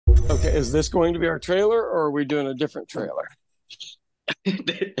Okay, is this going to be our trailer or are we doing a different trailer?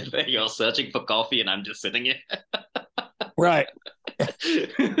 You're searching for coffee and I'm just sitting here. Right.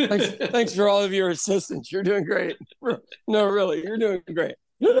 Thanks for all of your assistance. You're doing great. No, really, you're doing great.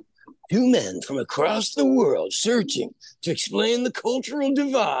 Two men from across the world searching to explain the cultural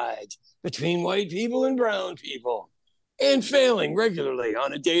divide between white people and brown people and failing regularly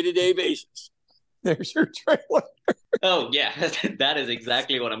on a day-to-day basis. There's your trailer. Oh, yeah, that is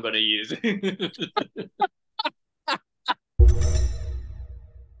exactly what I'm going to use.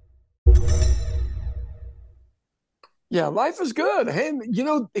 Yeah, life is good. Hey,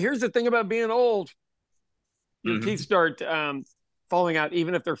 here's the thing about being old. Your teeth Mhm. start falling out,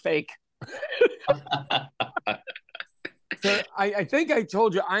 even if they're fake. So I think I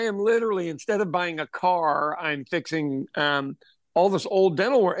told you I am literally, instead of buying a car, I'm fixing all this old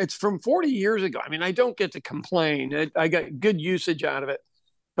dental work. It's from 40 years ago. I mean, I don't get to complain. I got good usage out of it,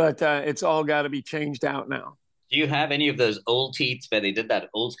 but it's all got to be changed out now. Do you have any of those old teeth where they did that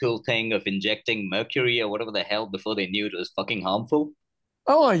old school thing of injecting mercury or whatever the hell before they knew it was fucking harmful?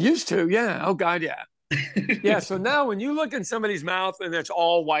 Oh, I used to. Yeah. Oh, God. Yeah. Yeah. So now when you look in somebody's mouth and it's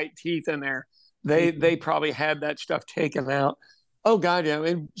all white teeth in there, they probably had that stuff taken out. Oh God, yeah.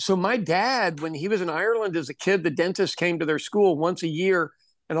 And so my dad, when he was in Ireland as a kid, the dentist came to their school once a year,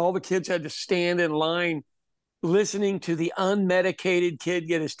 and all the kids had to stand in line listening to the unmedicated kid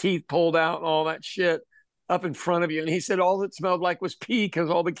get his teeth pulled out and all that shit up in front of you. And he said all it smelled like was pee because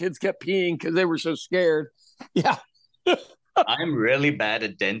all the kids kept peeing because they were so scared. Yeah. I'm really bad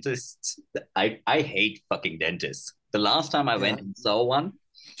at dentists. I hate fucking dentists. The last time I Yeah. went and saw one,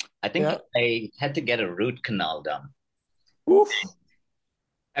 I think Yeah. I had to get a root canal done. Oof.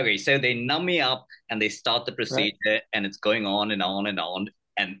 Okay, so they numb me up and they start the Right. procedure and it's going on and on and on.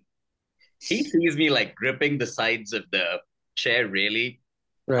 And he sees me like gripping the sides of the chair really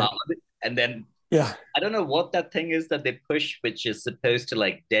hard. Right. And then Yeah. I don't know what that thing is that they push, which is supposed to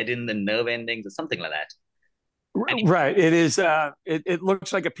like deaden the nerve endings or something like that. And Right. It is. It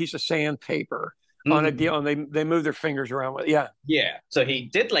looks like a piece of sandpaper on a Mhm. deal, and they move their fingers around with. It. Yeah. Yeah, so he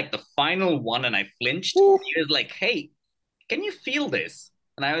did like the final one and I flinched. Ooh. He was like, "Hey, can you feel this?"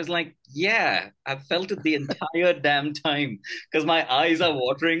 And I was like, "Yeah, I've felt it the entire damn time because my eyes are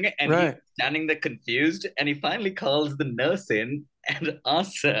watering." And he's Right. standing there confused. And he finally calls the nurse in and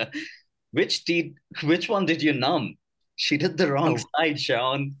asks her, which one did you numb?" She did the wrong Oh side,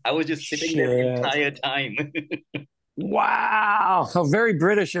 Sean. I was just sitting there the shit! entire time. Wow. How very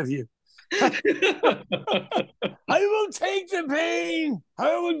British of you. I will take the pain.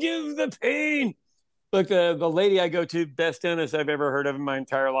 I will give the pain. Look, the lady I go to, best dentist I've ever heard of in my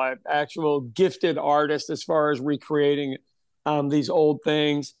entire life, actual gifted artist as far as recreating these old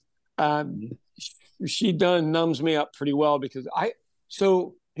things. Um, she done numbs me up pretty well because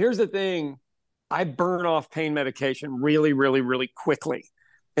so here's the thing. I burn off pain medication really, really, really quickly.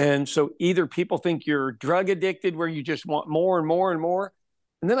 And so either people think you're drug addicted where you just want more and more and more.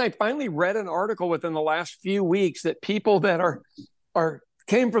 And then I finally read an article within the last few weeks that people that are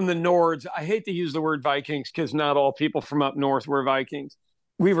came from the Nords. I hate to use the word Vikings because not all people from up north were Vikings.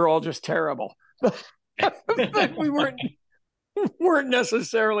 We were all just terrible. But we weren't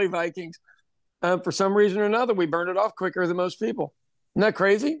necessarily Vikings. For some reason or another, we burned it off quicker than most people. Isn't that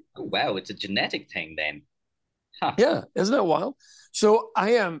crazy? Oh, wow, it's a genetic thing then. Huh. Yeah, isn't that wild? So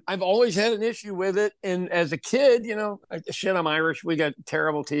I've always had an issue with it. And as a kid, shit, I'm Irish. We got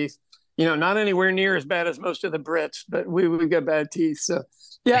terrible teeth. Not anywhere near as bad as most of the Brits, but we got bad teeth. So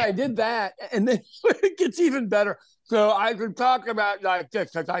yeah, I did that. And then it gets even better. So I could talk about like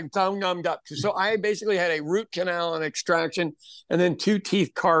this because I'm tongue numbed up. So I basically had a root canal and extraction and then two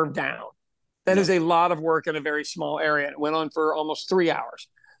teeth carved down. That No. is a lot of work in a very small area. It went on for almost 3 hours.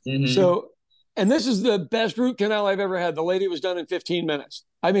 Mm-hmm. So, and this is the best root canal I've ever had. The lady was done in 15 minutes.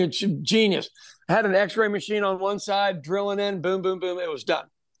 I mean, genius. I had an x-ray machine on one side, drilling in, boom, boom, boom. It was done.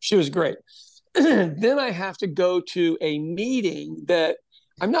 She was great. Then I have to go to a meeting that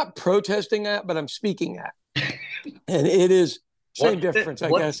I'm not protesting at, but I'm speaking at. And it is same difference, I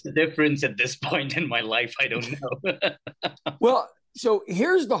What's guess. the difference at this point in my life? I don't know. Well, so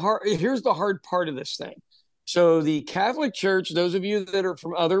here's the hard part of this thing. So the Catholic Church, those of you that are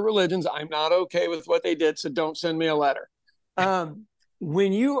from other religions, I'm not okay with what they did, so don't send me a letter.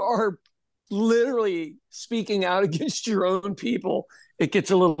 When you are literally speaking out against your own people, it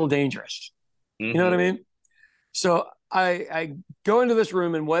gets a little dangerous. You know what I Hmm. mean? So I go into this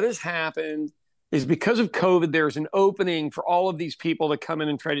room, and what has happened is because of COVID, there's an opening for all of these people to come in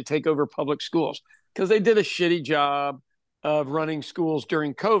and try to take over public schools because they did a shitty job of running schools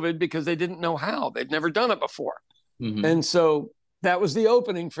during COVID because they didn't know how. They'd never done it before. Hmm. And so that was the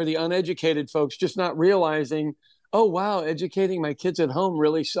opening for the uneducated folks, just not realizing, oh, wow, educating my kids at home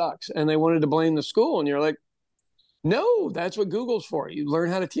really sucks. And they wanted to blame the school. And you're like, no, that's what Google's for. You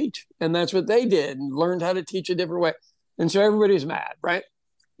learn how to teach. And that's what they did, and learned how to teach a different way. And so everybody's mad, right?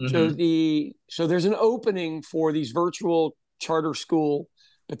 Mm-hmm. So there's an opening for these virtual charter school,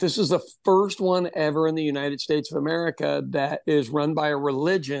 but this is the first one ever in the United States of America that is run by a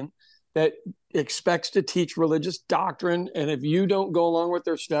religion that expects to teach religious doctrine. And if you don't go along with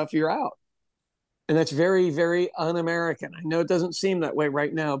their stuff, you're out. And that's very, very un-American. I know it doesn't seem that way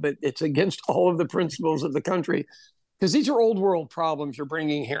right now, but it's against all of the principles of the country, because these are old world problems you're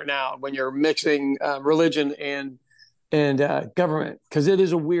bringing here now when you're mixing religion and government, because it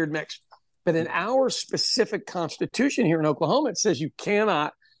is a weird mix. But in our specific constitution here in Oklahoma, it says you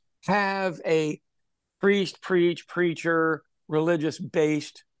cannot have a priest, preacher,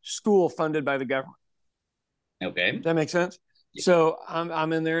 religious-based school funded by the government. Okay. Does that make sense? Yeah. So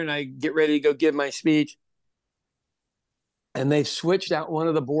I'm in there and I get ready to go give my speech. And they've switched out one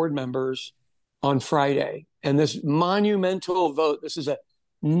of the board members on Friday. And this monumental vote, this is a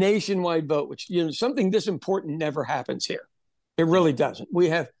nationwide vote, which, something this important never happens here. It really doesn't. We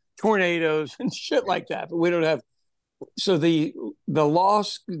have tornadoes and shit like that, but we don't have. So the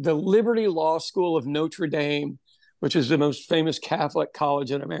Liberty Law School of Notre Dame, which is the most famous Catholic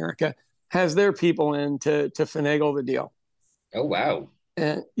college in America, has their people in to finagle the deal. Oh, wow.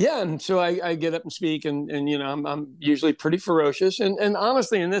 And yeah, and so I get up and speak, and I'm usually pretty ferocious, and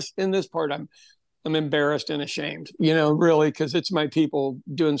honestly in this part I'm embarrassed and ashamed, really, because it's my people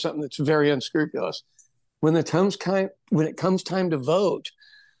doing something that's very unscrupulous. When it comes time to vote,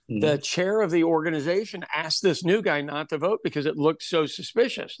 the chair of the organization asked this new guy not to vote because it looked so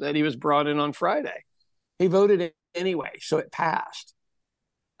suspicious that he was brought in on Friday. He voted it anyway, so it passed.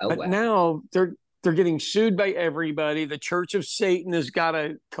 Oh, but wow. Now they're getting sued by everybody. The Church of Satan has got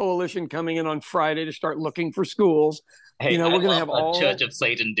a coalition coming in on Friday to start looking for schools. Hey, we're going to have all Church of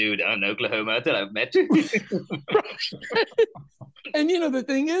Satan dude in Oklahoma that I've met. And the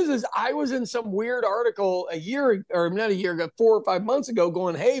thing is I was in some weird article not a year ago, 4 or 5 months ago,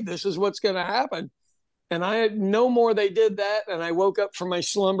 going, hey, this is what's going to happen. And I had no more. They did that. And I woke up from my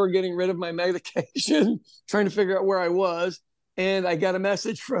slumber, getting rid of my medication, trying to figure out where I was. And I got a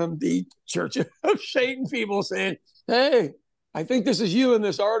message from the Church of Satan people saying, hey, I think this is you in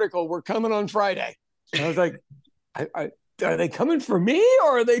this article. We're coming on Friday. And I was like, are they coming for me,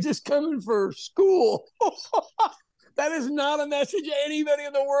 or are they just coming for school? That is not a message anybody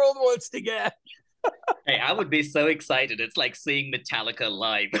in the world wants to get. Hey, I would be so excited. It's like seeing Metallica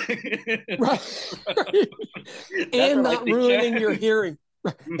live. Right. And not ruining your hearing.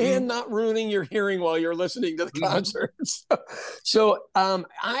 And not ruining your hearing while you're listening to the concert. So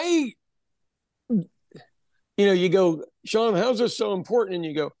you go, Sean, how's this so important? And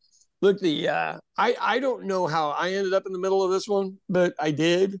you go, look, I don't know how I ended up in the middle of this one, but I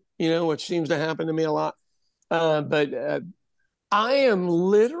did, which seems to happen to me a lot. But I am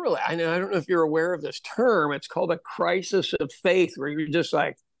literally, I don't know if you're aware of this term. It's called a crisis of faith, where you're just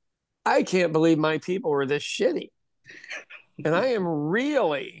like, I can't believe my people are this shitty. And I am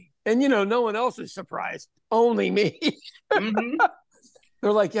really, and no one else is surprised, only me. Mm-hmm.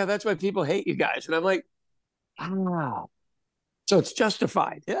 They're like, yeah, that's why people hate you guys. And I'm like, wow. So it's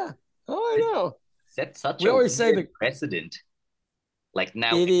justified. Yeah. Oh, I know. Set such a precedent. Like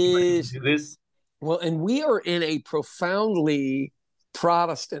now it is do this. Well, and we are in a profoundly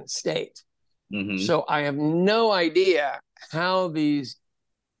Protestant state. Mm-hmm. So I have no idea how these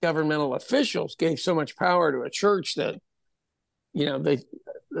governmental officials gave so much power to a church that,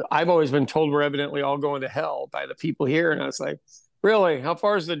 I've always been told we're evidently all going to hell by the people here. And I was like, really? How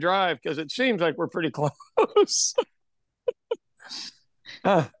far is the drive? Because it seems like we're pretty close.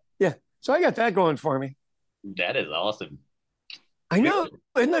 Yeah. So I got that going for me. That is awesome. I know.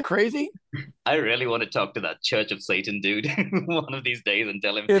 Isn't that crazy? I really want to talk to that Church of Satan dude one of these days and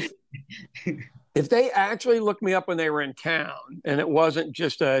tell him. If they actually looked me up when they were in town, and it wasn't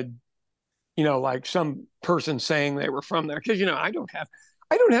just like some person saying they were from there, because I don't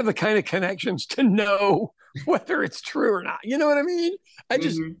have the kind of connections to know whether it's true or not. You know what I mean? I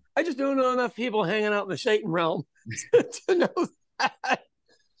just don't know enough people hanging out in the Satan realm to know that.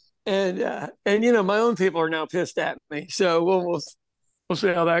 And my own people are now pissed at me. So we'll see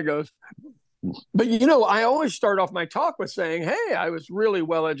how that goes. But I always start off my talk with saying, hey, I was really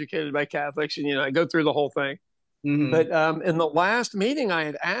well educated by Catholics, and I go through the whole thing. Mm-hmm. But in the last meeting, I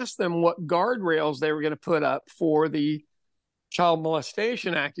had asked them what guardrails they were going to put up for the child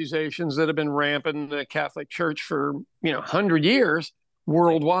molestation accusations that have been rampant in the Catholic Church for 100 years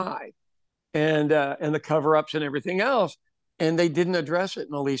worldwide, and the cover-ups and everything else. and they didn't address it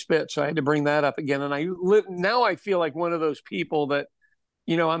in the least bit. So I had to bring that up again. And now I feel like one of those people that,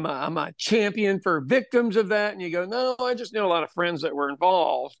 I'm a champion for victims of that. And you go, no, I just know a lot of friends that were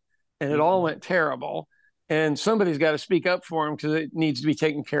involved, and it all went terrible. And somebody's got to speak up for them because it needs to be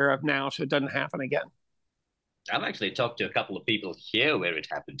taken care of now so it doesn't happen again. I've actually talked to a couple of people here where it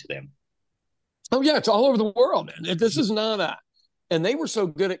happened to them. Oh, yeah, it's all over the world, man. This is not and they were so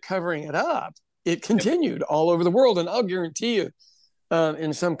good at covering it up. It continued all over the world. And I'll guarantee you,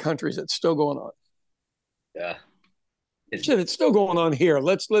 in some countries, it's still going on. Yeah. It's still going on here.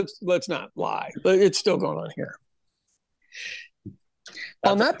 Let's not lie. It's still going on here.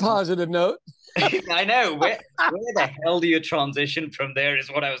 On that positive note, I know. Where the hell do you transition from there is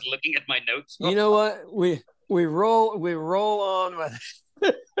what I was looking at my notes for. You know what? We roll on with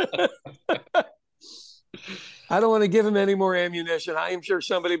I don't want to give him any more ammunition. I am sure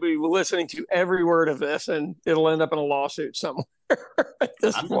somebody will be listening to every word of this, and it'll end up in a lawsuit somewhere at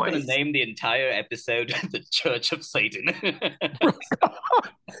this I'm point. going to name the entire episode The Church of Satan.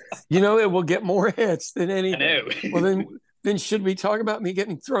 It will get more hits than anything. I know. Well, then should we talk about me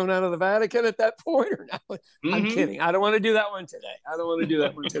getting thrown out of the Vatican at that point or not? I'm kidding. I don't want to do that one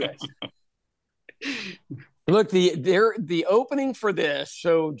today. Look, the opening for this.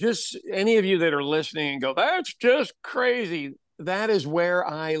 So just any of you that are listening and go, that's just crazy. That is where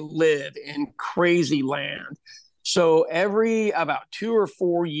I live, in crazy land. So every about 2 or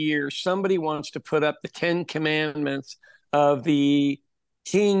 4 years, somebody wants to put up the 10 Commandments of the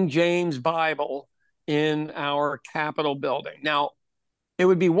King James Bible in our Capitol building. Now, it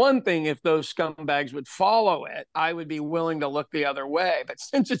would be one thing if those scumbags would follow it. I would be willing to look the other way. But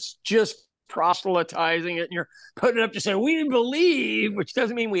since it's just proselytizing it and you're putting it up to say we believe, which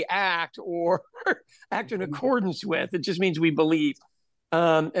doesn't mean we act or act in accordance with, it just means we believe,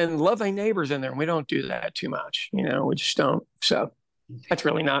 and love thy neighbors in there. And we don't do that too much, we just don't. So that's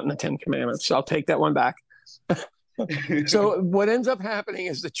really not in the 10 Commandments. So I'll take that one back. So what ends up happening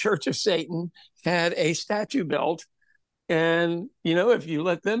is the Church of Satan had a statue built, and if you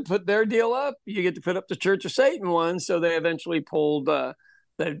let them put their deal up, you get to put up the Church of Satan one. So they eventually pulled the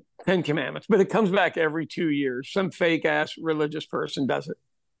 10 Commandments, but it comes back every 2 years. Some fake ass religious person does it.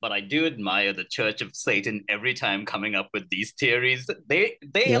 But I do admire the Church of Satan every time coming up with ththese theories. They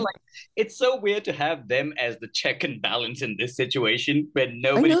are like, it's so weird to have them as the check and balance in this situation when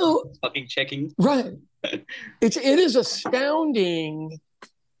nobody's fucking checking. Right. It is astounding.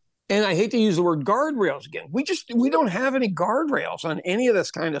 And I hate to use the word guardrails again. We don't have any guardrails on any of this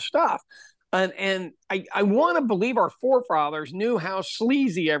kind of stuff. And I want to believe our forefathers knew how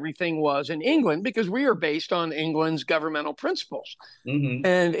sleazy everything was in England, because we are based on England's governmental principles,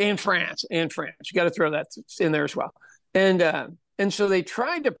 and France. You got to throw that in there as well. And so they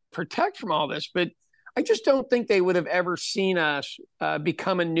tried to protect from all this, but I just don't think they would have ever seen us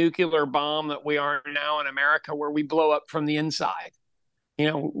become a nuclear bomb that we are now in America, where we blow up from the inside.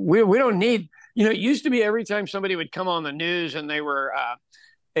 We don't need. It used to be every time somebody would come on the news and they were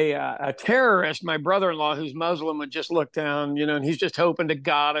a terrorist, my brother-in-law, who's Muslim, would just look down, and he's just hoping to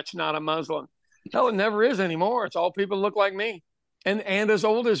God it's not a Muslim. Hell, it never is anymore. It's all people look like me and as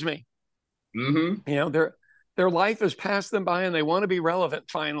old as me. Their life has passed them by, and they want to be relevant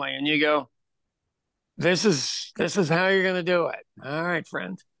finally. And you go, this is how you're going to do it. All right,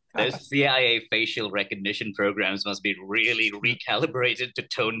 friend. Those CIA facial recognition programs must be really recalibrated to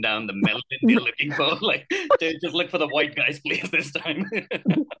tone down the melanin you're looking for. Like, just look for the white guys, please, this time.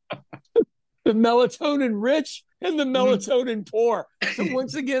 The melatonin rich and the melatonin poor. So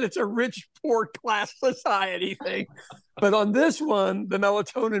once again, it's a rich, poor class society thing. But on this one, the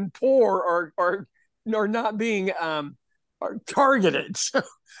melatonin poor are not being are targeted. So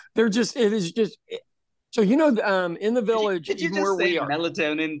So, in the village, did you just where say we are,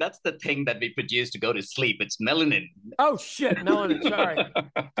 melatonin? That's the thing that we produce to go to sleep. It's melanin. Oh shit, melanin. Sorry,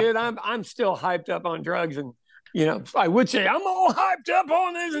 dude. I'm still hyped up on drugs, and I would say I'm all hyped up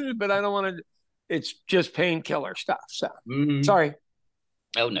on this, but I don't want to. It's just painkiller stuff. So sorry.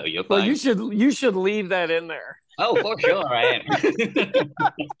 Oh no, you're fine. Well, you should leave that in there. Oh, for sure, I am.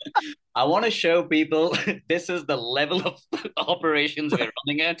 I want to show people this is the level of operations we're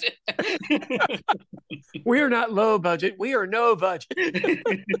running at. We are not low budget. We are no budget.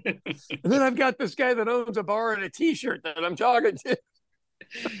 And then I've got this guy that owns a bar and a T-shirt that I'm talking to.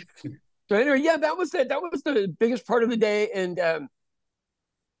 So anyway, yeah, that was it. That was the biggest part of the day. And,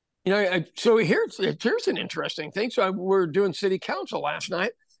 so here's an interesting thing. So we're doing city council last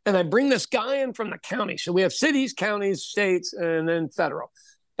night. And I bring this guy in from the county. So we have cities, counties, states, and then federal.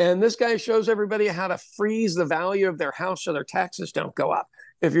 And this guy shows everybody how to freeze the value of their house so their taxes don't go up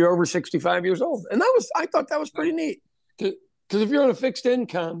if you're over 65 years old. And I thought that was pretty neat. Because if you're on a fixed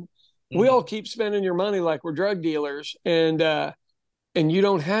income, we all keep spending your money like we're drug dealers, and you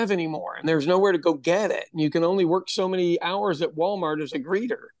don't have any more, and there's nowhere to go get it. And you can only work so many hours at Walmart as a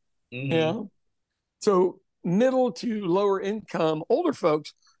greeter. Mm-hmm. You know? So middle to lower income older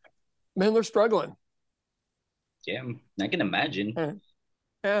folks, man, they're struggling. Yeah, I can imagine.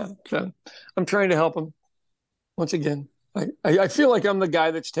 Yeah. So I'm trying to help them. Once again, I feel like I'm the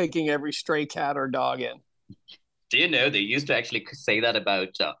guy that's taking every stray cat or dog in. Do you know they used to actually say that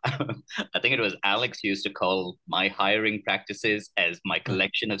about? I think it was Alex used to call my hiring practices as my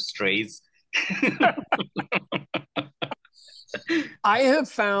collection of strays. I have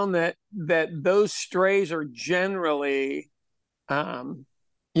found that those strays are generally,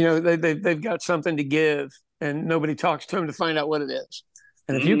 they've got something to give, and nobody talks to them to find out what it is.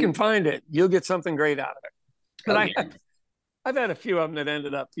 And if you can find it, you'll get something great out of it. But I've had a few of them that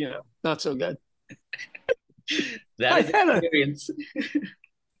ended up, not so good. That is experience.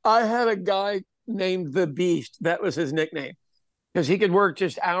 I had a guy named the Beast. That was his nickname, because he could work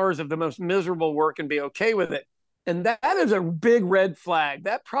just hours of the most miserable work and be okay with it. And that is a big red flag.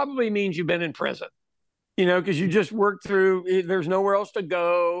 That probably means you've been in prison, because you just worked through, there's nowhere else to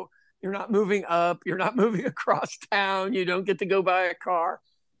go. You're not moving up. You're not moving across town. You don't get to go buy a car.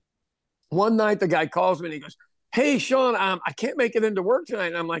 One night, the guy calls me and he goes, "Hey, Sean, I can't make it into work tonight."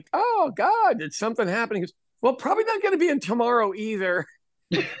 And I'm like, "Oh, God, did something happen?" He goes, "Well, probably not going to be in tomorrow either."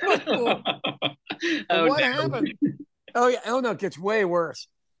 What happened? Oh, yeah. Oh, no, it gets way worse.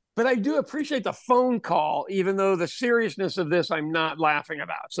 But I do appreciate the phone call, even though the seriousness of this I'm not laughing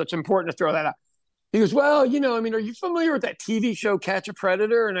about. So it's important to throw that out. He goes, "Well, are you familiar with that TV show Catch a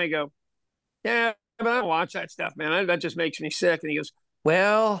Predator?" And I go, "Yeah, but I don't watch that stuff, man. That just makes me sick." And he goes,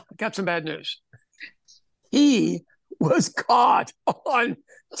 "Well, I got some bad news." He was caught on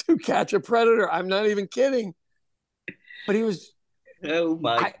To Catch a Predator. I'm not even kidding. But he was. Oh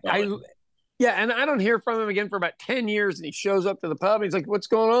my God. Yeah, and I don't hear from him again for about 10 years. And he shows up to the pub. And he's like, "What's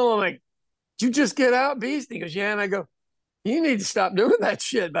going on?" I'm like, "Did you just get out, Beast?" And he goes, "Yeah." And I go, "You need to stop doing that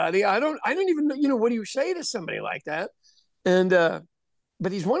shit, buddy. I don't even know, what do you say to somebody like that?" And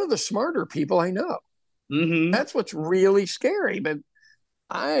but he's one of the smarter people I know. Mm-hmm. That's what's really scary. But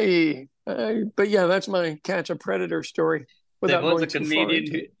but yeah, that's my Catch a Predator story. There was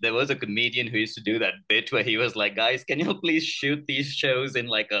a comedian who used to do that bit where he was like, "Guys, can you please shoot these shows in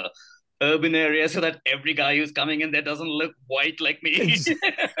like a urban area so that every guy who's coming in there doesn't look white like me?"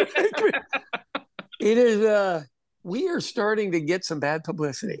 It is we are starting to get some bad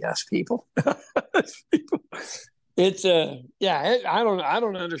publicity, us people. It's I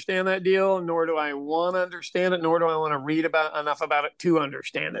don't understand that deal, nor do I want to understand it, nor do I want to read about enough about it to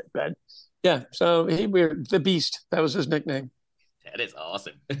understand it. But yeah, so we're the Beast. That was his nickname. That is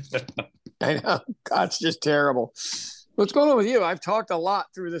awesome. I know. God, it's just terrible. What's going on with you? I've talked a lot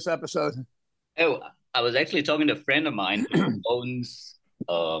through this episode. Oh, I was actually talking to a friend of mine who owns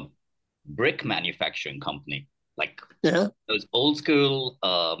a brick manufacturing company, like those old school.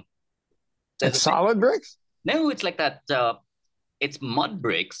 That's solid bricks? No, it's like that. It's mud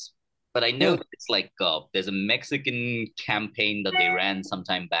bricks, but I know it's like there's a Mexican campaign that they ran some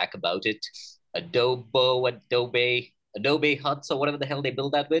time back about it. Adobe huts or whatever the hell they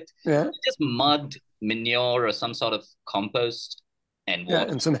build that with. Yeah. It's just mud, manure, or some sort of compost and water.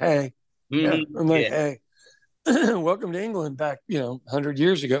 Yeah, and some hay. Mm-hmm. Yeah, I'm like, hey, welcome to England back, 100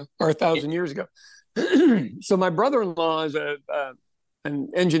 years ago or 1,000 years ago. So my brother-in-law is an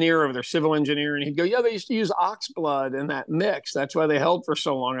engineer over there, civil engineer, and he'd go, "Yeah, they used to use ox blood in that mix. That's why they held for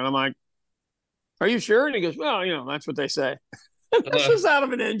so long." And I'm like, "Are you sure?" And he goes, "Well, that's what they say." This is out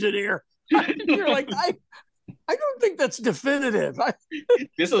of an engineer. You're like, I don't think that's definitive.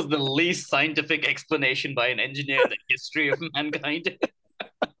 This is the least scientific explanation by an engineer in the history of mankind.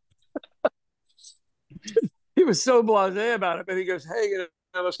 He was so blasé about it, but he goes, "Hey,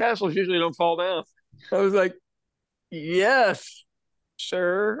 those castles usually don't fall down." I was like, "Yes,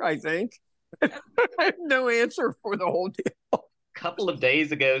 sir, I think." I have no answer for the whole deal. A couple of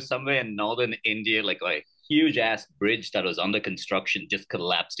days ago, somewhere in northern India, like a huge ass bridge that was under construction just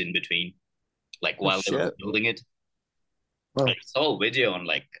collapsed in between, like while they were building it. Well, I saw a video on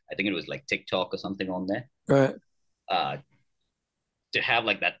I think it was like TikTok or something on there. Right. To have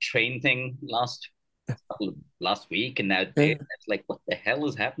like that train thing last week, and now it's like, what the hell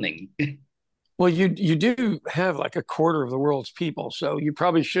is happening? Well, you do have like a quarter of the world's people, so you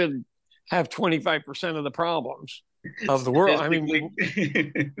probably should have 25% of the problems of the world. I mean,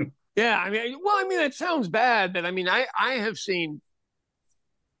 yeah, that sounds bad, but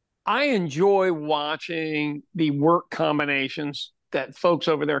I enjoy watching the work combinations that folks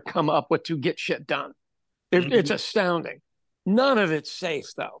over there come up with to get shit done. It's astounding. None of it's safe,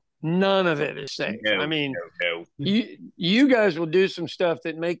 though. None of it is safe. I No, mean, no, no. you guys will do some stuff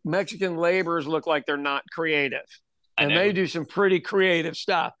that make Mexican laborers look like they're not creative, I and know. they do some pretty creative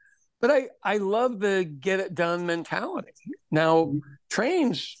stuff. But I love the get it done mentality. Now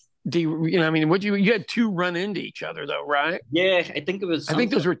trains, I mean, what you had two run into each other though, right? Yeah, I think it was I think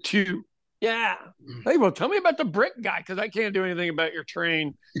something. those were two. Yeah. Hey, well, tell me about the brick guy because I can't do anything about your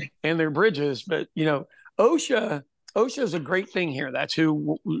train and their bridges. But OSHA, OSHA is a great thing here. That's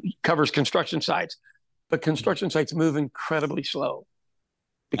who covers construction sites, but construction sites move incredibly slow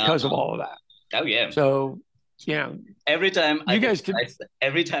because of Uh-huh. all of that. Oh yeah. So, yeah, Every time I you think guys could.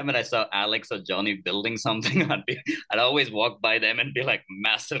 every time when I saw Alex or Johnny building something, I'd always walk by them and be like,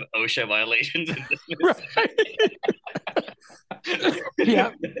 massive OSHA violations in this. Right.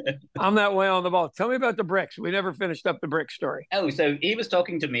 Yeah, I'm that way on the ball. Tell me about the bricks. We never finished up the brick story. Oh, so he was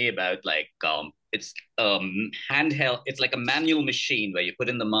talking to me about like it's handheld. It's like a manual machine where you put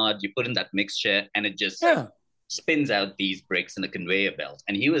in the mud, you put in that mixture, and it just Yeah. spins out these bricks in a conveyor belt.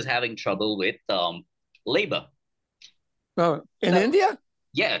 And he was having trouble with labor. Oh, in So India?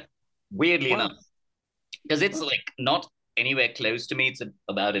 yeah, weirdly enough, Wow. because it's like not anywhere close to me. It's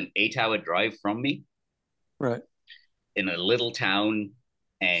about an 8 hour drive from me Right. in a little town.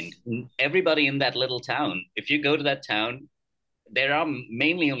 And everybody in that little town, if you go to that town, there are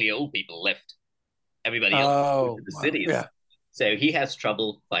mainly only old people left. Everybody else moved to Oh, the wow. cities. Yeah. So he has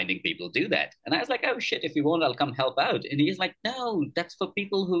trouble finding people do that. And I was like, oh shit, if you want, I'll come help out. And he's like, no, that's for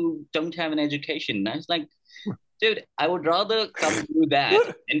people who don't have an education. And I was like, dude, I would rather come do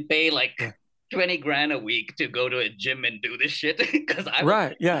that and pay like 20 grand a week to go to a gym and do this shit because I will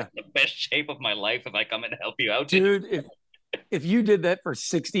Right. be in Yeah. the best shape of my life if I come and help you out. Dude, if you did that for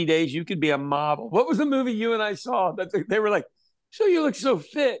 60 days, you could be a model. What was the movie you and I saw that they were like, so you look so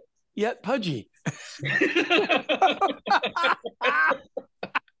fit yet pudgy?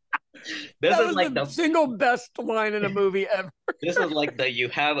 This That is was like the the single best line in a movie ever. this is like the you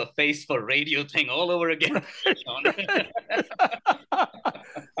have a face for radio thing all over again.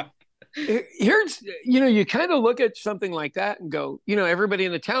 Here's, you kind of look at something like that and go, everybody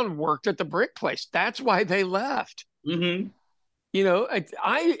in the town worked at the brick place. That's why they left. Mm-hmm.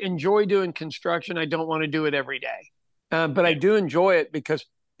 I enjoy doing construction. I don't want to do it every day, but I Yeah. do enjoy it because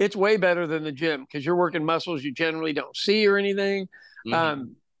it's way better than the gym because you're working muscles you generally don't see or anything. Mm-hmm.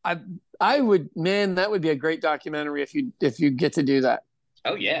 Um, I I would, man, that would be a great documentary if you get to do that.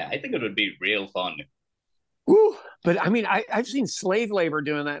 Oh yeah, I think it would be real fun. Ooh, but I mean, I've seen slave labor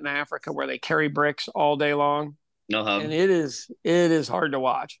doing that in Africa where they carry bricks all day long, Uh-huh. and it is hard to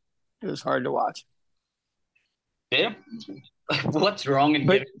watch. It is hard to watch. Yeah. What's wrong in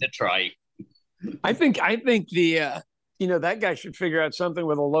But giving it a try? I think that guy should figure out something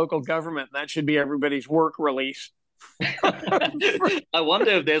with a local government. And that should be everybody's work release. I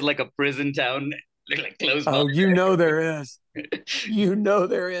wonder if there's like a prison town like close by. Oh, there is.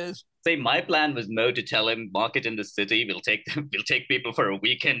 There is. Say my plan was Mo to tell him market in the city. We'll take people for a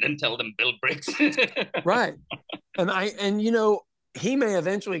weekend and tell them build bricks. Right. And he may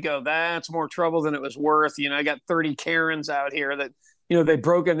eventually go, that's more trouble than it was worth. I got 30 Karens out here that, they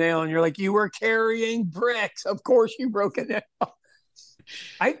broke a nail and you're like, you were carrying bricks. Of course you broke a nail.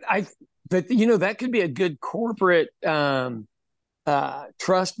 I but that could be a good corporate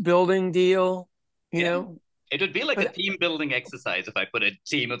trust building deal, Yeah. It would be like a but team building exercise if I put a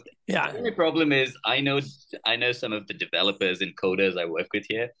team of. yeah. The only problem is I know some of the developers and coders I work with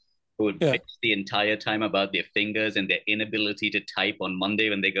here who would Yeah. bitch the entire time about their fingers and their inability to type on Monday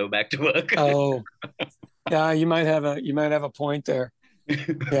when they go back to work. Oh, yeah, you might have a point there.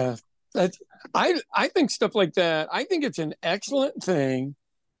 Yeah. That's I think stuff like that. I think it's an excellent thing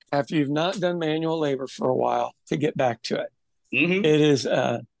after you've not done manual labor for a while to get back to it. Hmm. It is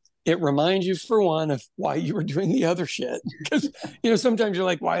it reminds you for one of why you were doing the other shit. Because sometimes you're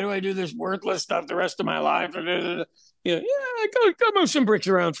like, why do I do this worthless stuff the rest of my life? Go move some bricks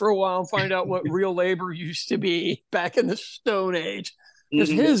around for a while and find out what real labor used to be back in the Stone Age. Because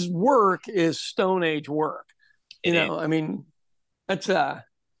Hmm. his work is Stone Age work. It is. I mean, that's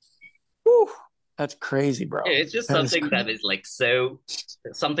whew, that's crazy, Yeah, bro. it's just That is something that is like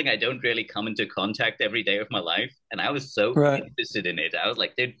something I don't really come into contact every day of my life. And I was so right. interested in it. I was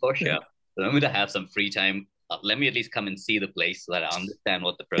like, dude, for Yeah. sure. So I'm going to have some free time. Let me at least come and see the place so that I understand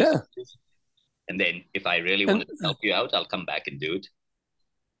what the Yeah. process is. And then if I really And wanted to help you out, I'll come back and do it.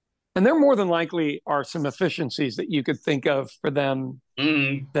 and there more than likely are some efficiencies that you could think of for them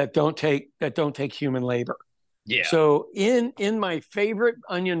Mm, that don't take human labor. yeah. So in my favorite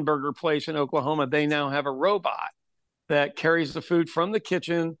onion burger place in Oklahoma, they now have a robot that carries the food from the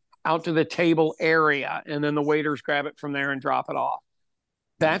kitchen out to the table area, and then the waiters grab it from there and drop it off.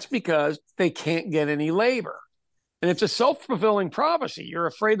 That's because they can't get any labor. And it's a self-fulfilling prophecy. You're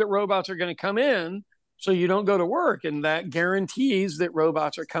afraid that robots are going to come in, so you don't go to work, and that guarantees that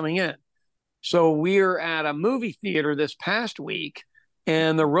robots are coming in. So we're at a movie theater this past week,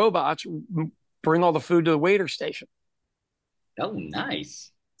 and the robots bring all the food to the waiter station. Oh,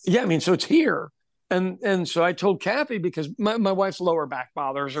 nice. Yeah, I mean, so it's here. And so I told Kathy, because my wife's lower back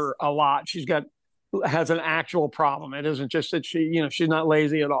bothers her a lot. Has an actual problem. It isn't just that she's not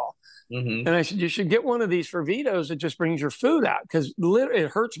lazy at all. Mm-hmm. And I said, you should get one of these for Vito's. It just brings your food out, because it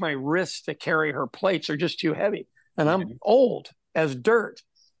hurts my wrists to carry her plates. They're just too heavy. And I'm old as dirt.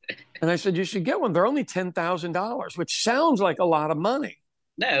 And I said, you should get one. They're only $10,000, which sounds like a lot of money.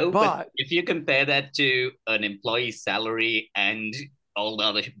 No, but if you compare that to an employee's salary and all the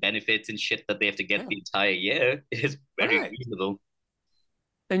other benefits and shit that they have to get the entire year, it is very reasonable.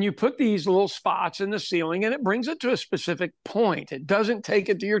 And you put these little spots in the ceiling, and it brings it to a specific point. It doesn't take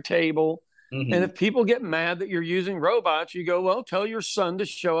it to your table. Mm-hmm. And if people get mad that you're using robots, you go, well, tell your son to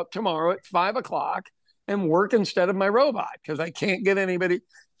show up tomorrow at 5:00 and work instead of my robot, because I can't get anybody.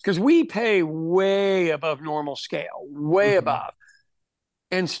 Because we pay way above normal scale, way above,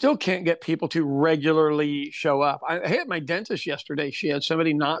 and still can't get people to regularly show up. I had my dentist yesterday. She had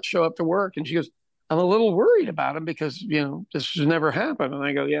somebody not show up to work, and she goes, I'm a little worried about him because, this has never happened. And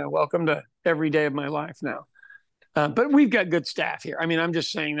I go, yeah, welcome to every day of my life now. But we've got good staff here. I mean, I'm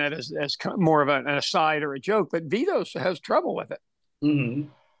just saying that as more of an aside or a joke, but Vito's has trouble with it. Mm-hmm.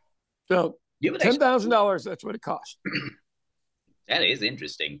 So $10,000, that's what it costs. That is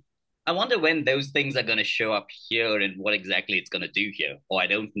interesting. I wonder when those things are going to show up here and what exactly it's going to do here. Or I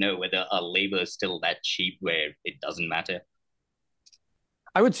don't know whether our labor is still that cheap where it doesn't matter.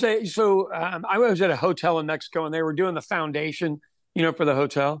 I would say so. I was at a hotel in Mexico, and they were doing the foundation, for the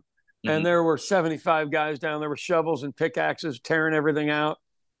hotel. Mm-hmm. And there were 75 guys down there with shovels and pickaxes tearing everything out.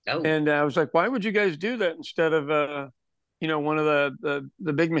 Oh. And I was like, why would you guys do that instead of, one of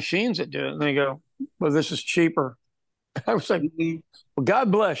the big machines that do it? And they go, well, this is cheaper. I was like, well,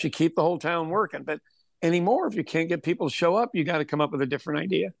 God bless you. Keep the whole town working. But anymore, if you can't get people to show up, you got to come up with a different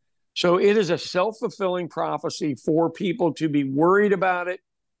idea. So it is a self-fulfilling prophecy for people to be worried about it,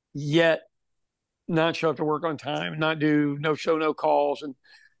 yet not show up to work on time, not do no show, no calls.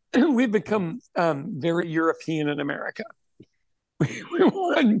 And we've become very European in America. We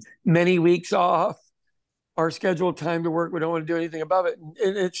want many weeks off, our scheduled time to work. We don't want to do anything above it.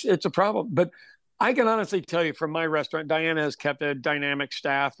 And it's a problem. But I can honestly tell you, from my restaurant, Diana has kept a dynamic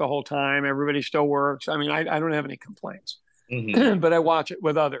staff the whole time. Everybody still works. I mean, I don't have any complaints. Mm-hmm. But I watch it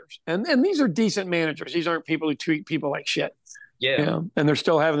with others. And these are decent managers. These aren't people who treat people like shit. Yeah. And they're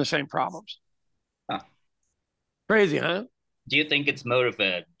still having the same problems. Huh. Crazy, huh? Do you think it's more of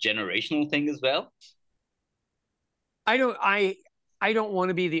a generational thing as well? I don't want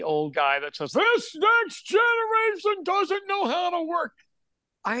to be the old guy that says, this next generation doesn't know how to work.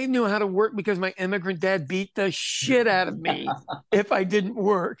 I knew how to work because my immigrant dad beat the shit out of me if I didn't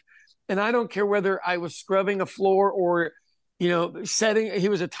work. And I don't care whether I was scrubbing a floor or, he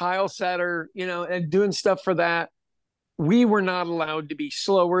was a tile setter, and doing stuff for that. We were not allowed to be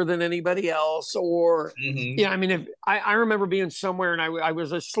slower than anybody else, or, I mean, if I remember being somewhere and I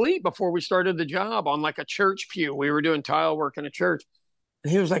was asleep before we started the job on like a church pew. We were doing tile work in a church.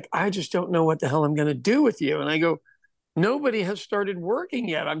 And he was like, I just don't know what the hell I'm going to do with you. And I go, nobody has started working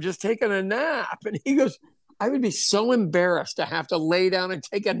yet. I'm just taking a nap. And he goes, I would be so embarrassed to have to lay down and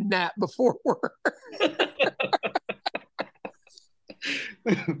take a nap before work.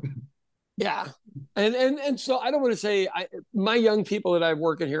 Yeah. And so I don't want to say my young people that I've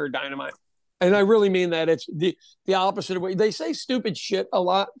working here are dynamite. And I really mean that. It's the opposite of what they say. Stupid shit a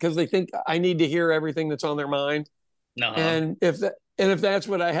lot because they think I need to hear everything that's on their mind. Uh-huh. And if that's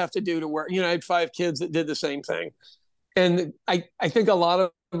what I have to do to work, I had 5 kids that did the same thing. And I think a lot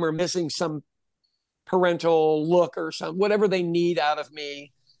of them are missing some parental look or whatever they need out of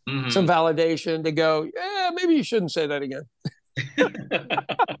me, some validation to go, maybe you shouldn't say that again.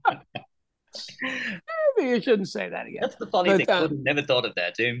 Maybe you shouldn't say that again. That's the funny thing. I never thought of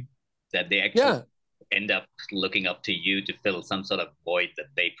that, Tim. That they actually end up looking up to you to fill some sort of void that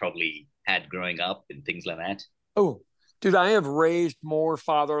they probably had growing up and things like that. Oh, dude, I have raised more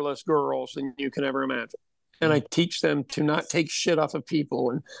fatherless girls than you can ever imagine. And I teach them to not take shit off of people.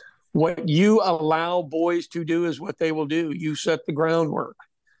 And what you allow boys to do is what they will do. You set the groundwork.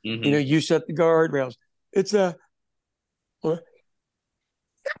 You set the guardrails.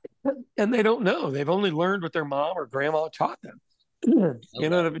 And they don't know. They've only learned what their mom or grandma taught them. Okay.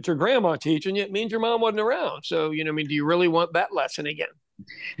 If it's your grandma teaching you, it means your mom wasn't around. So, do you really want that lesson again?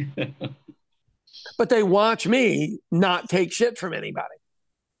 But they watch me not take shit from anybody.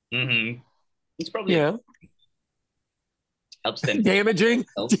 Mm-hmm. It's probably Yeah, helps them. damaging,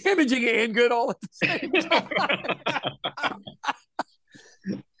 damaging and good all at the same time.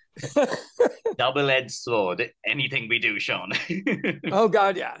 Double-edged sword. Anything we do, Sean. Oh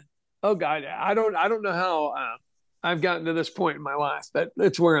God, yeah. Oh God, yeah. I don't know how I've gotten to this point in my life, but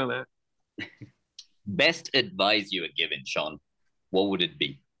it's where I'm at. Best advice you had given, Sean. What would it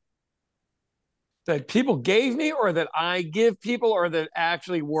be? That people gave me, or that I give people, or that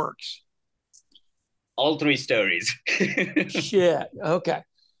actually works. All three stories. Shit. Okay.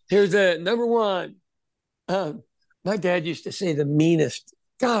 Here's a number one. Um, my dad used to say the meanest.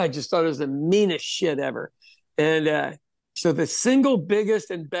 God, I just thought it was the meanest shit ever. And so the single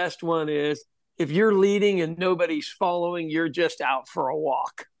biggest and best one is, if you're leading and nobody's following, you're just out for a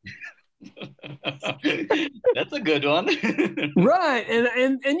walk. That's a good one. Right.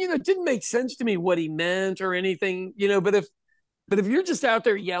 And it didn't make sense to me what he meant or anything, but if you're just out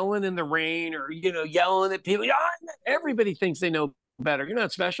there yelling in the rain, or yelling at people, everybody thinks they know better. You're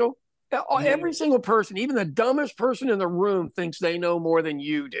not special. Every single person, even the dumbest person in the room, thinks they know more than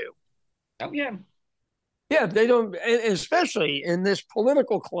you do. Oh yeah. Yeah, they don't, and especially in this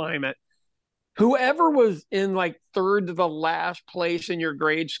political climate. Whoever was in like third to the last place in your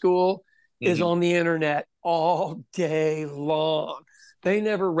grade school is on the internet all day long. They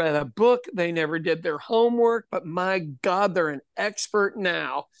never read a book. They never did their homework, but my God, they're an expert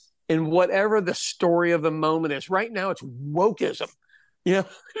now in whatever the story of the moment is. Right now, it's wokeism. Oh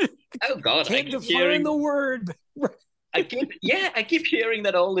God, I Can't keep define hearing the word. I keep hearing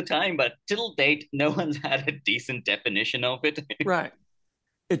that all the time, but till date, no one's had a decent definition of it. Right.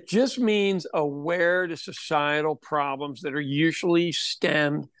 It just means aware to societal problems that are usually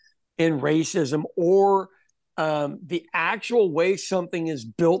stemmed in racism, or the actual way something is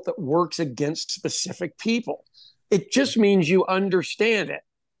built that works against specific people. It just means you understand it.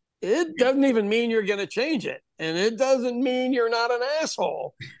 It doesn't even mean you're going to change it, and it doesn't mean you're not an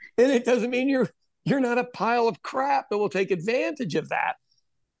asshole, and it doesn't mean you're not a pile of crap that will take advantage of that.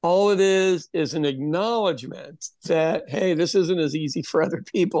 All it is an acknowledgement that, hey, this isn't as easy for other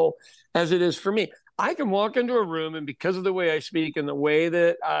people as it is for me. I can walk into a room, and because of the way I speak and the way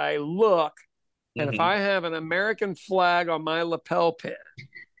that I look, and if I have an American flag on my lapel pin,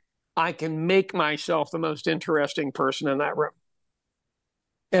 I can make myself the most interesting person in that room.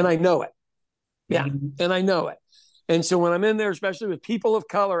 And I know it. Yeah. And I know it. And so when I'm in there, especially with people of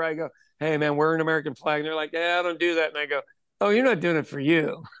color, I go, hey, man, wear an American flag. And they're like, yeah, I don't do that. And I go, oh, you're not doing it for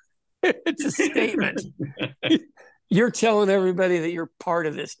you. It's a statement. You're telling everybody that you're part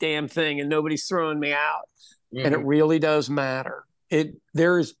of this damn thing, and nobody's throwing me out. And it really does matter.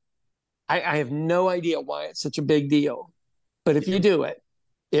 I have no idea why it's such a big deal. But if you do it,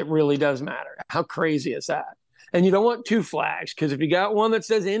 it really does matter. How crazy is that? And you don't want two flags, because if you got one that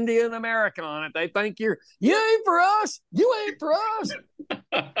says India and America on it, they think you ain't for us. You ain't for us.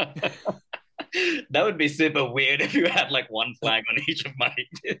 That would be super weird if you had like one flag on each of my.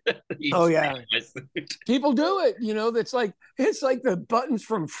 Oh yeah, people do it. It's like the buttons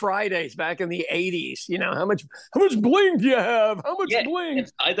from Fridays back in the '80s. How much bling do you have? How much bling?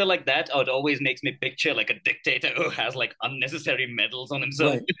 It's either like that, or it always makes me picture like a dictator who has like unnecessary medals on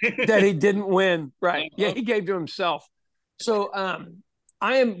himself that he didn't win. Right? Yeah, he gave to himself. So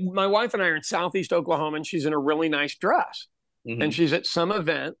my wife and I are in Southeast Oklahoma, and she's in a really nice dress, and she's at some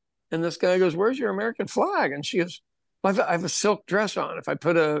event. And this guy goes, where's your American flag? And she goes, well, I have a silk dress on. If I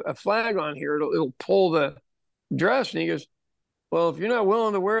put a flag on here, it'll pull the dress. And he goes, well, if you're not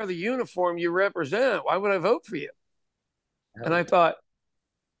willing to wear the uniform you represent, why would I vote for you? And I thought,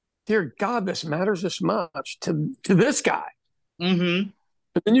 dear God, this matters this much to this guy. And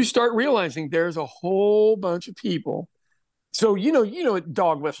then you start realizing there's a whole bunch of people. So, what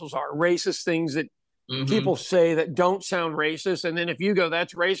dog whistles are, racist things that people say that don't sound racist. And then if you go,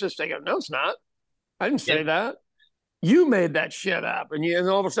 that's racist, they go, no, it's not. I didn't say that. You made that shit up. And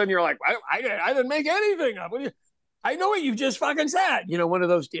all of a sudden you're like, I didn't make anything up. I know what you just fucking said. One of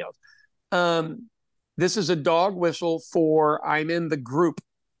those deals. This is a dog whistle for I'm in the group.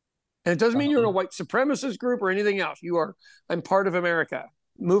 And it doesn't mean you're in a white supremacist group or anything else. I'm part of America.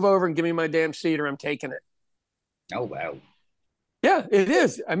 Move over and give me my damn seat, or I'm taking it. Oh, wow. Yeah, it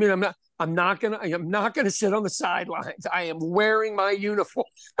is. I mean, I'm not gonna sit on the sidelines. I am wearing my uniform.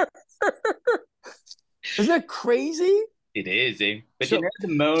 Isn't that crazy? It is, but the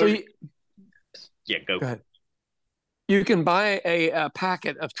most. Go ahead. You can buy a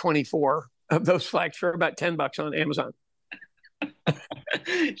packet of 24 of those flags for about $10 on Amazon.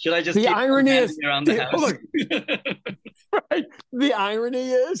 Should I just the irony is around the house? Right. The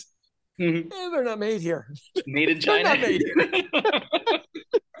irony is, Mhm. they're not made here. Made in They're China. not made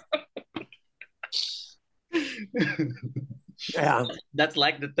here. Yeah. That's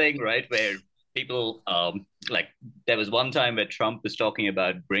like the thing, right? Where people, like, there was one time where Trump was talking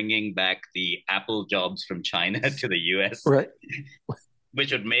about bringing back the Apple jobs from China to the US, Right.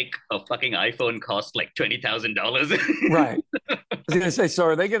 which would make a fucking iPhone cost like $20,000. Right. I was going to say, so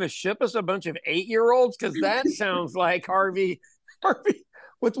are they going to ship us a bunch of 8-year-olds? Because that sounds like Harvey.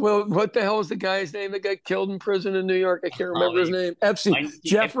 What the hell is the guy's name that got killed in prison in New York? I can't remember his Harvey name. Epstein. Weinstein.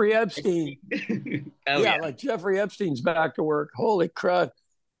 Jeffrey Epstein. Oh Yeah, yeah, like Jeffrey Epstein's back to work. Holy crud.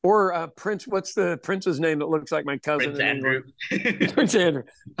 Or Prince, what's the prince's name that looks like my cousin Prince in Andrew. England? Prince Andrew.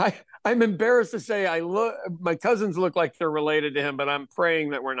 I'm embarrassed to say my cousins look like they're related to him, but I'm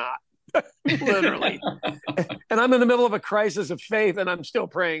praying that we're not. Literally. And I'm in the middle of a crisis of faith, and I'm still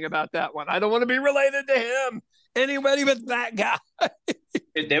praying about that one. I don't want to be related to him. Anybody but that guy.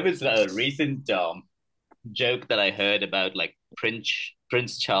 There was a recent joke that I heard about like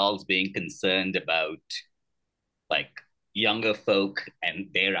Prince Charles being concerned about like younger folk and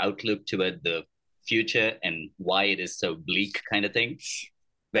their outlook toward the future and why it is so bleak, kind of thing.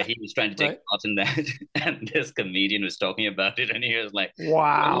 Where he was trying to take Right. part in that, and this comedian was talking about it, and he was like, "The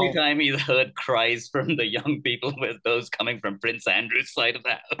only Wow. time he's heard cries from the young people was those coming from Prince Andrew's side of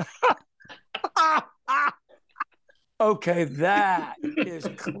the house." Okay, that is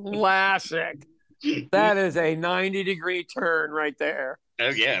classic. That is a 90-degree turn right there. Oh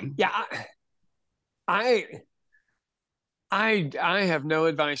yeah. Yeah, I I have no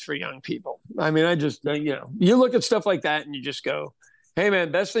advice for young people. I mean, I just you look at stuff like that and you just go, "Hey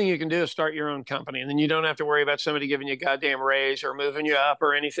man, best thing you can do is start your own company, and then you don't have to worry about somebody giving you a goddamn raise or moving you up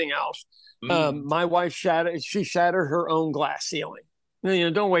or anything else." Mm. My wife shattered her own glass ceiling.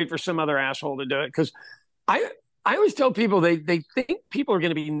 Don't wait for some other asshole to do it, because I I always tell people they think people are going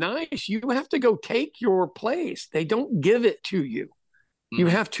to be nice. You have to go take your place. They don't give it to you. You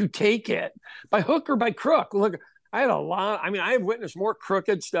Mm. have to take it by hook or by crook. Look, I had a lot. I mean, I have witnessed more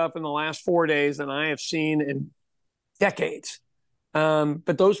crooked stuff in the last 4 days than I have seen in decades.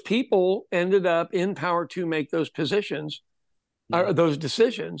 But those people ended up in power to make those positions, or Mm. those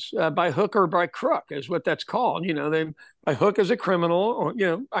decisions, by hook or by crook, is what that's called. They by hook as a criminal, or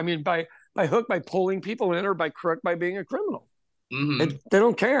I mean by hook by pulling people in, or by crook by being a criminal. Mm-hmm. They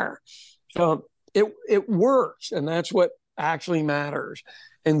don't care. So it works, and that's what actually matters.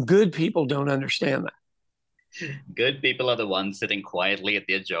 And good people don't understand that. Good people are the ones sitting quietly at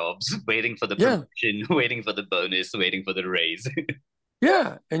their jobs, waiting for the Yeah, promotion, waiting for the bonus, waiting for the raise.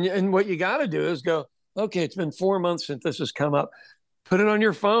 yeah. And what you got to do is go, okay, it's been 4 months since this has come up. Put it on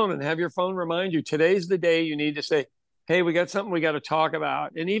your phone and have your phone remind you today's the day you need to say, hey, we got something we got to talk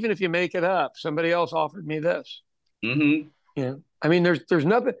about. And even if you make it up, somebody else offered me this. Mm-hmm. I mean, there's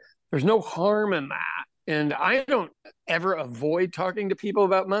nothing, there's no harm in that. And I don't ever avoid talking to people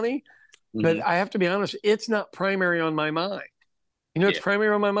about money, but Mm-hmm. I have to be honest, it's not primary on my mind. It's Yeah.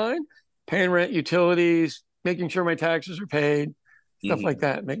 primary on my mind? Paying rent, utilities, making sure my taxes are paid, stuff like Mm-hmm.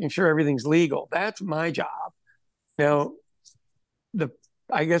 that, making sure everything's legal. That's my job. Now, the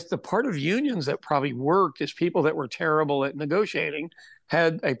I guess the part of unions that probably worked is people that were terrible at negotiating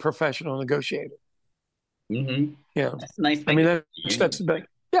had a professional negotiator. Mm-hmm. Yeah. That's a nice I thing mean, about that's unions. the big,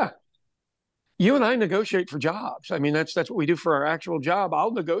 yeah. You and I negotiate for jobs. I mean, that's what we do for our actual job.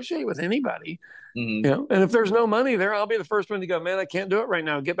 I'll negotiate with anybody. Mm-hmm. And if there's no money there, I'll be the first one to go, man, I can't do it right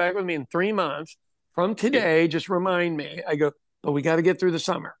now. Get back with me in 3 months from Yep. today. Just remind me. I go, but we got to get through the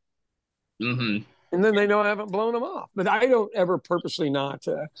summer. Mm-hmm. And then they know I haven't blown them off. But I don't ever purposely not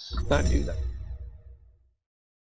do that.